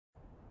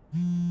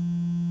Daddy,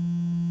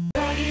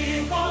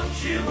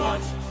 won't you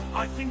what?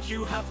 I think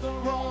you have the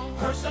wrong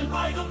person.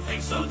 I don't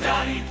think so,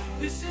 Daddy.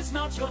 This is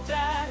not your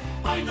dad.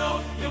 I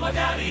know you're my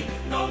daddy.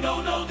 No,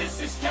 no, no,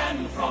 this is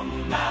Ken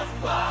from math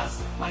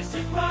class. I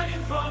sit right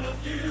in front of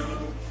you.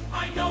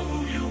 I know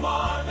who you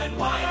are, then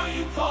why are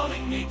you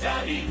calling me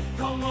Daddy?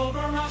 Come over,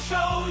 I'll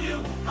show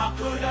you. How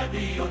could I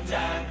be your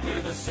dad?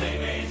 We're the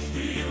same age.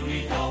 Do you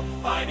need help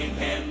finding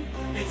him?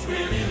 It's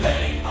really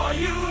late. Are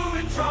you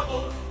in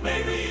trouble?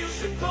 Maybe you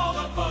should call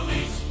the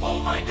police. Oh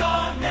my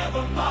God,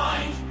 never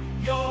mind.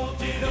 Your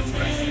didn't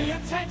really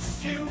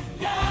text you.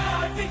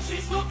 Yeah, I think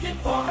she's looking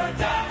for her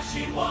dad.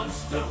 She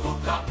wants to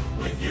hook up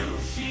with you.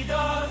 She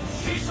does.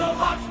 She's so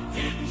hot.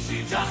 Didn't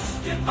she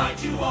just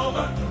invite you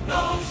over?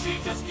 No, she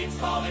just keeps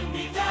calling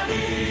me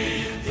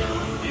Daddy. Do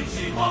you think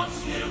she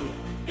wants you?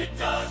 It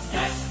does.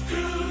 Yes,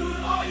 dude.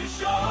 Are you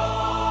sure?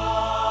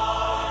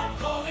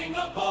 Calling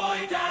a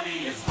boy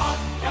Daddy is hot.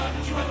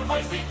 Haven't you ever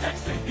wisely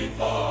texted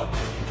before?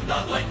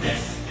 Not like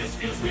this. This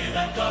feels weird.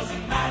 That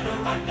doesn't matter.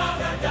 I'm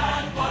not her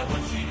dad. Why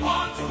would she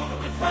want to hook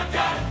up with her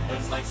dad?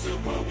 It's like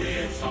super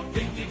weird. So I'm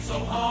thinking so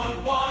hard.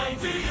 Why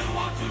do you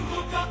want to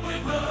hook up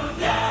with her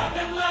dad?